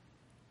him,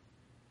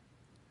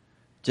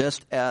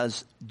 just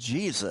as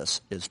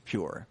Jesus is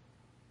pure.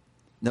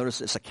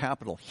 Notice it's a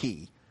capital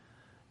He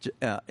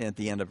at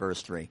the end of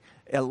verse 3.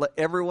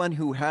 Everyone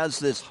who has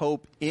this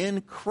hope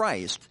in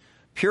Christ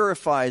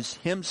purifies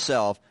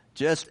himself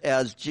just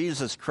as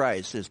Jesus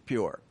Christ is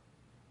pure.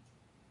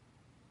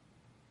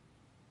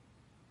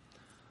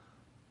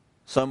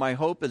 So my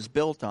hope is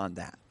built on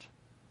that.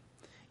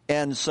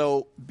 And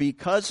so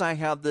because I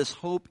have this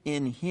hope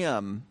in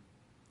him,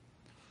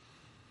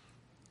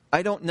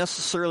 I don't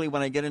necessarily,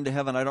 when I get into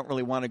heaven, I don't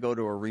really want to go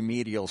to a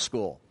remedial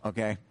school,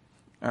 okay?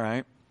 All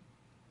right?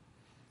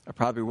 I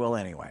probably will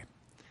anyway.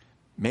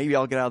 Maybe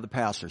I'll get out of the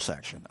pastor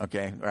section,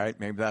 okay? All right?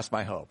 Maybe that's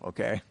my hope,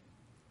 okay?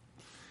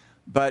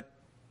 But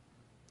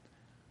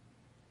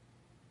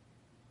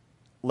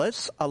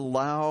let's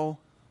allow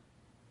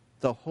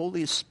the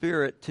Holy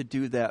Spirit to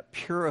do that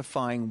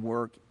purifying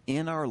work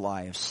in our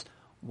lives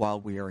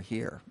while we are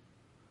here,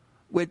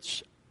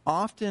 which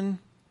often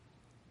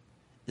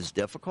is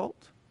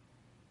difficult,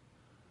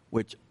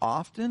 which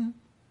often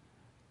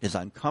is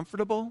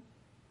uncomfortable,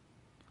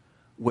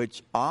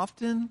 which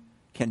often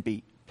can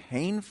be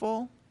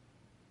painful,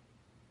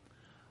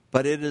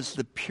 but it is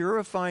the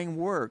purifying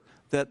work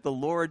that the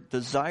Lord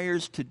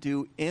desires to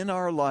do in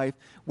our life,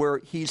 where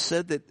he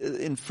said that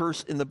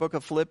in the book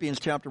of Philippians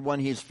chapter 1,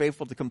 he is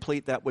faithful to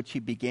complete that which he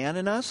began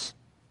in us.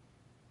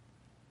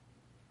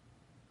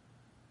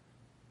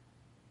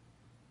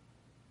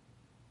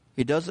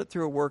 He does it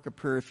through a work of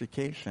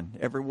purification.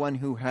 Everyone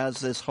who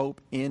has this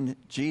hope in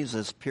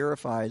Jesus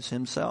purifies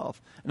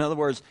himself. In other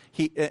words,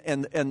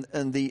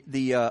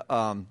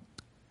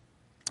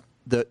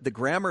 the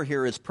grammar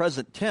here is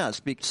present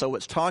tense, so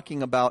it's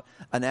talking about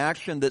an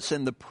action that's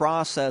in the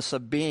process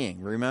of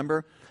being.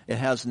 Remember? It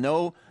has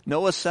no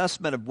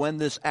assessment of when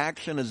this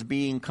action is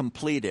being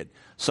completed.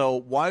 So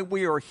while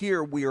we are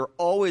here, we are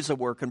always a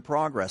work in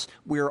progress.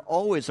 We are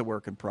always a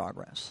work in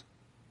progress.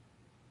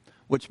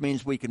 Which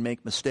means we can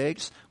make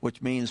mistakes,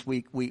 which means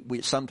we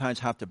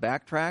sometimes have to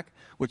backtrack,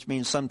 which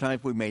means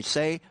sometimes we may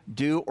say,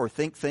 do, or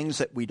think things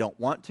that we don't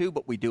want to,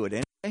 but we do it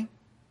anyway.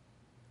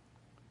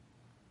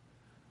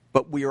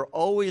 But we are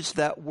always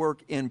that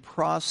work in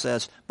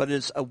process, but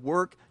it's a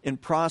work in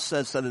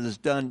process that is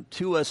done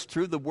to us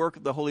through the work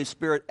of the Holy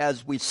Spirit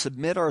as we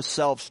submit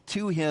ourselves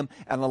to him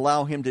and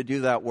allow him to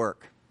do that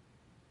work.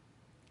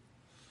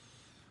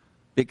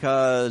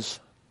 Because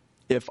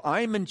if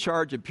I'm in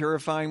charge of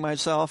purifying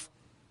myself,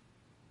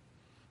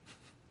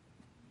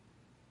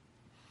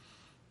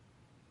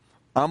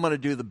 I'm going to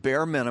do the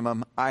bare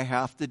minimum I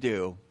have to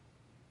do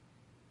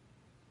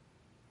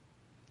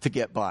to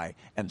get by.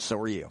 And so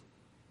are you.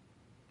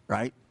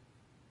 Right?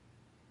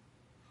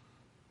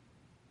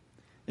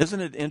 Isn't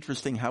it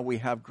interesting how we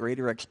have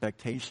greater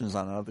expectations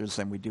on others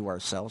than we do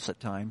ourselves at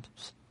times?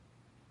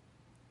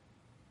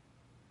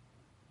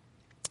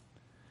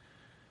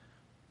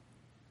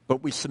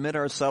 But we submit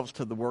ourselves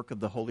to the work of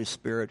the Holy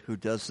Spirit, who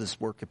does this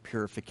work of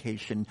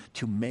purification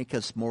to make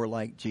us more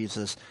like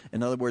Jesus.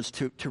 In other words,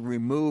 to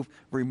remove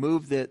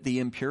the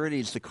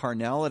impurities, the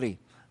carnality,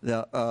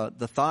 the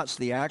thoughts,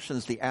 the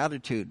actions, the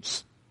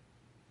attitudes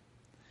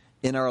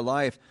in our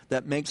life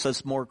that makes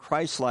us more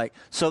Christ-like,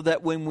 so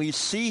that when we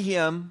see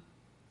him,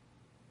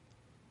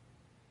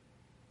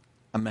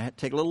 I'm going to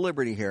take a little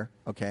liberty here,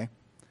 okay?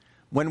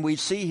 When we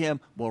see him,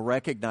 we'll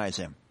recognize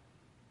him,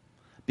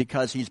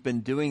 because he's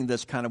been doing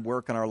this kind of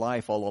work in our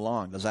life all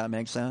along. Does that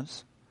make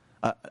sense?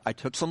 I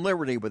took some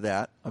liberty with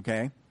that,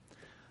 okay?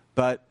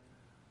 But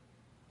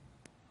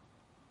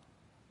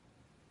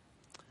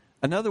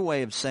another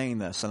way of saying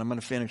this, and I'm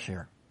going to finish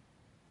here,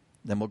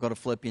 then we'll go to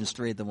Philippians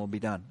 3, then we'll be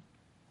done.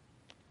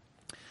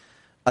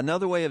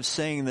 Another way of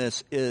saying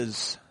this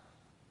is,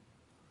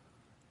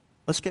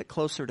 let's get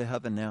closer to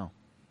heaven now.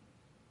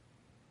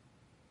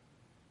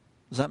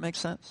 Does that make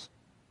sense?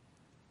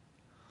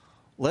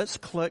 Let's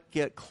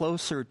get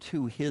closer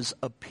to his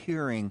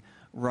appearing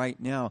right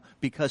now,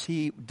 because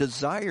he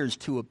desires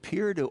to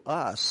appear to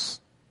us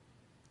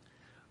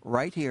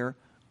right here,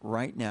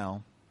 right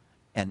now,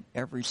 and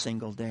every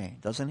single day,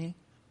 doesn't he?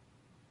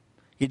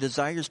 He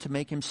desires to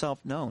make himself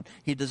known.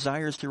 He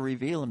desires to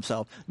reveal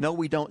himself. No,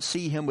 we don't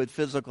see him with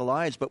physical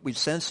eyes, but we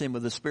sense him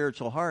with a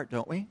spiritual heart,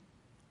 don't we?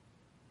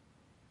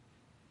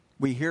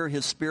 We hear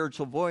his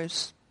spiritual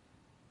voice.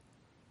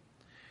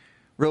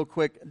 Real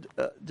quick,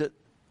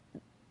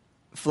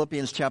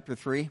 Philippians chapter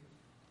 3,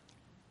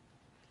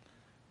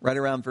 right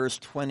around verse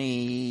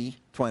 20.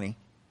 We'll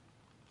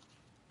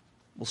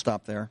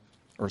stop there,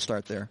 or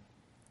start there.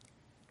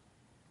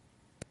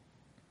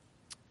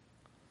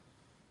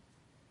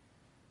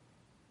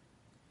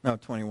 No,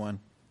 21.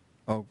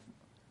 Oh.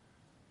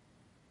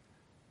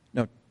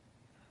 No.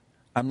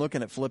 I'm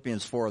looking at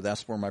Philippians 4.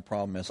 That's where my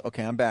problem is.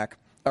 Okay, I'm back.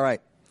 All right.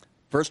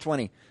 Verse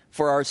 20.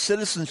 For our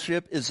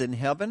citizenship is in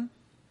heaven.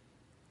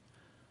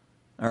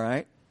 All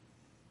right.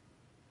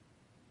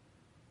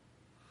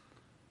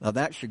 Now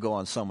that should go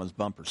on someone's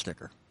bumper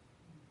sticker.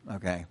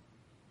 Okay.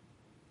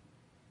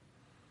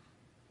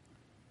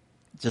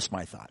 Just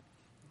my thought.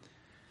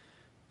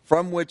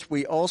 From which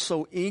we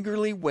also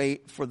eagerly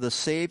wait for the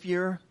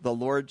Savior, the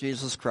Lord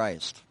Jesus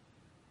Christ.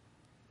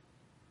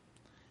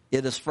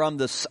 It is from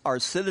our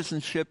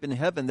citizenship in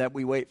heaven that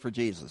we wait for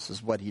Jesus,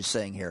 is what he's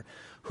saying here.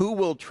 Who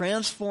will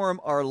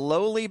transform our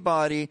lowly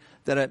body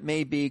that it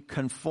may be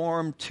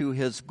conformed to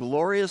his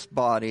glorious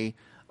body,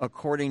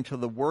 according to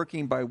the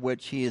working by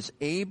which he is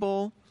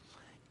able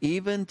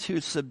even to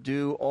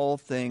subdue all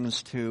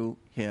things to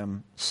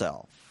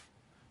himself.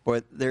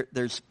 Boy,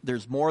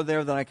 there's more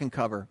there than I can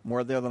cover,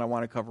 more there than I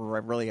want to cover.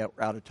 I'm really out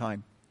of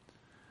time.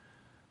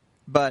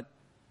 But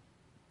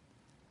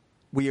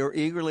we are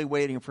eagerly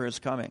waiting for his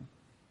coming.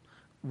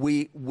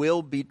 We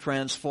will be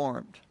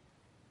transformed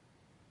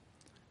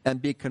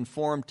and be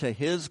conformed to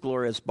his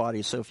glorious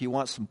body. So if you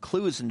want some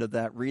clues into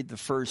that, read the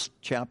first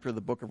chapter of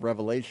the book of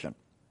Revelation,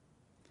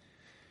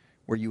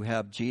 where you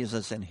have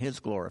Jesus in his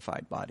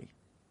glorified body.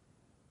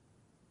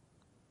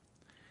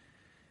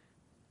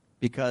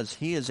 Because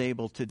he is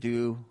able to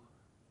do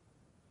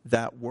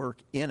that work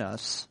in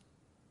us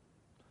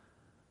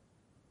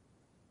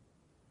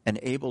and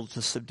able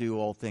to subdue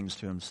all things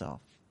to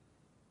himself.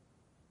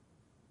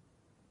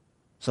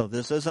 So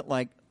this isn't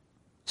like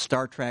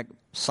Star Trek,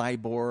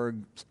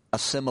 cyborg,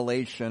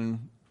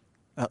 assimilation.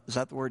 Is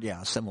that the word?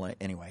 Yeah, assimilate.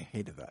 Anyway,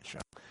 hated that show.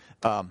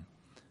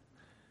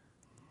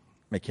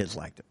 My kids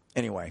liked it.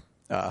 Anyway,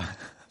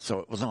 so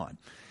it was on.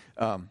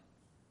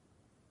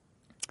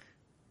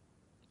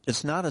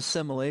 It's not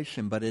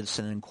assimilation, but it's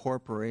an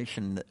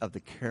incorporation of the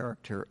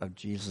character of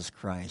Jesus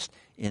Christ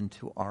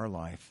into our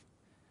life,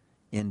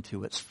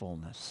 into its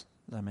fullness.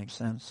 Does that make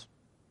sense?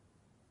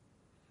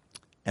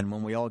 And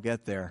when we all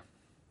get there,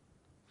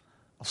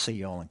 I'll see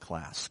you all in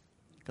class,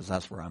 because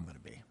that's where I'm going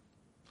to be.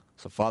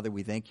 So, Father,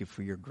 we thank you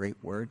for your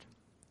great word.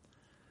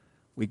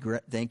 We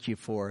thank you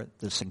for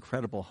this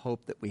incredible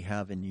hope that we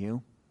have in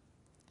you.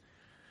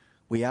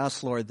 We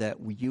ask, Lord, that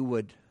you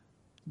would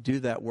do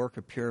that work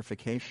of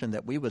purification,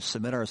 that we would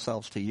submit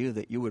ourselves to you,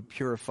 that you would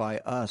purify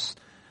us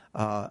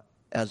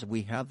as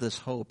we have this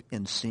hope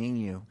in seeing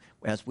you,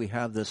 as we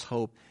have this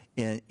hope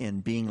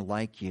in being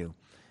like you,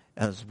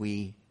 as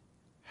we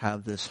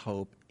have this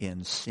hope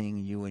in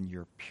seeing you in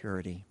your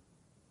purity,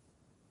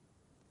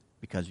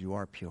 because you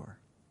are pure.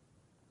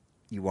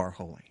 You are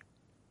holy.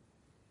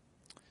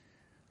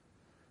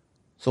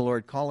 So,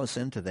 Lord, call us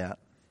into that.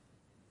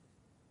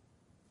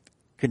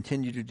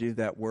 Continue to do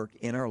that work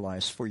in our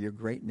lives for your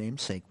great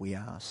name's sake, we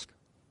ask.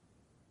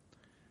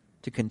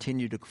 To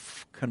continue to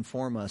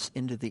conform us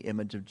into the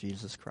image of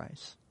Jesus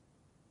Christ.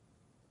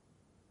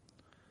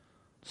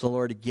 So,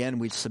 Lord, again,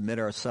 we submit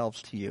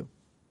ourselves to you.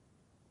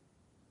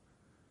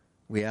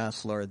 We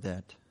ask, Lord,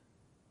 that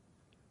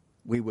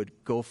we would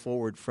go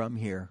forward from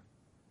here,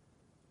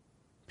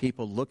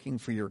 people looking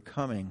for your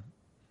coming,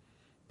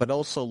 but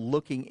also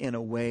looking in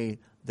a way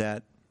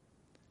that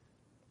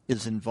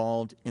is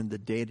involved in the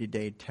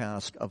day-to-day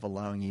task of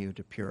allowing you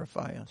to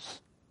purify us.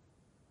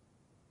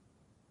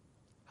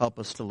 Help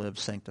us to live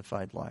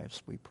sanctified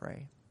lives, we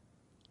pray.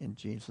 In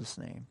Jesus'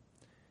 name.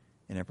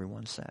 And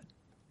everyone said,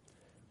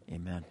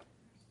 amen.